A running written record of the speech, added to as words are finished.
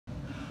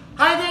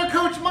Hi there,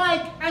 Coach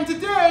Mike, and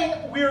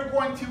today we are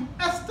going to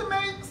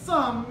estimate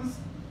sums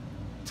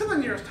to the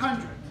nearest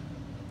hundred.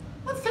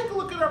 Let's take a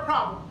look at our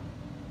problem.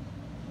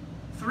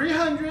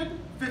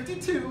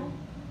 352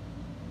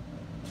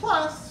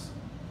 plus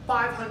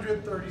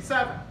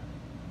 537.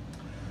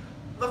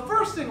 The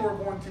first thing we're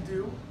going to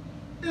do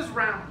is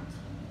round.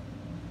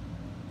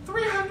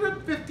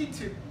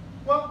 352.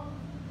 Well,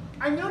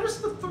 I notice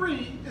the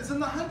 3 is in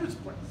the hundreds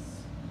place,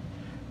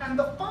 and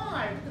the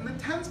 5 in the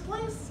tens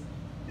place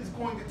is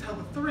going to tell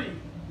the 3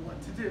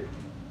 what to do.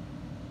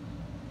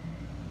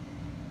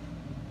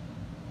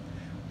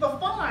 The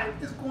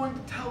 5 is going to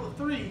tell the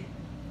 3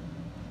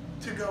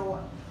 to go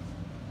up.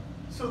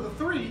 So the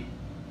 3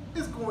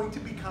 is going to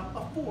become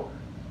a 4.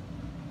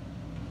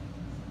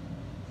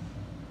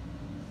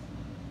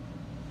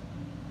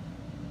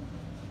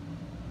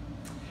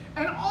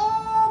 And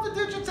all the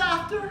digits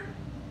after,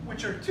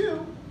 which are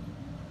 2,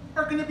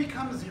 are going to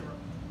become 0.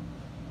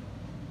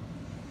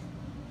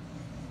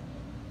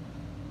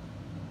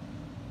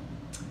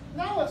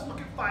 Now let's look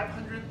at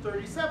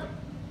 537.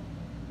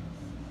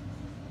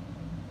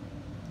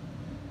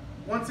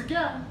 Once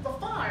again, the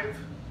 5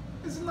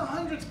 is in the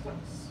hundreds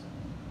place,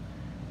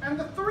 and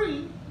the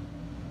 3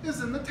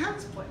 is in the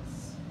tens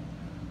place.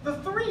 The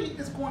 3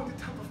 is going to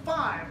tell the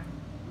 5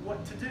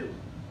 what to do.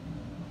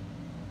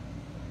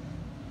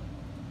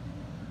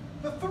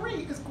 The 3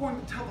 is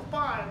going to tell the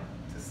 5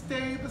 to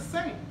stay the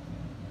same.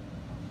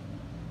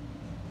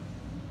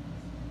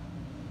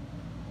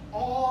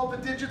 All the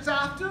digits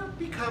after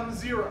become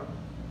 0.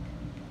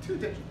 2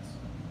 digits.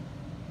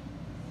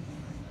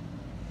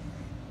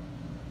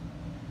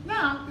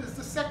 Now is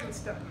the second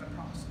step in the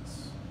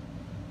process.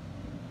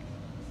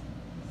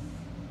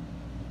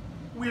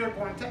 We are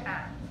going to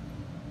add.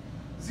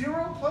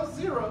 0 plus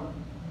 0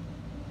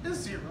 is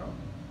 0.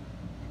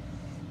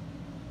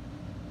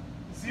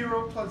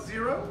 0 plus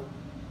 0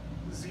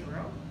 is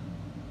 0.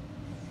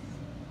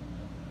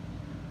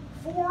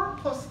 4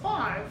 plus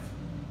 5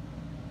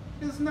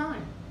 is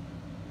 9.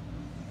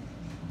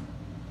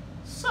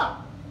 So,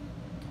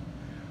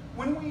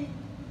 when we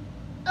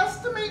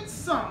estimate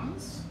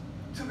sums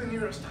to the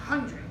nearest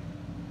hundred,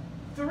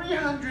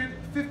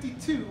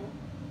 352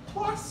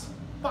 plus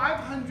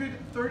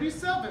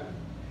 537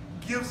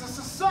 gives us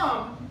a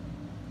sum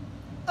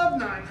of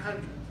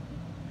 900.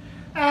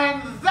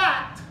 And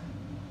that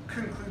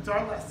concludes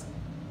our lesson.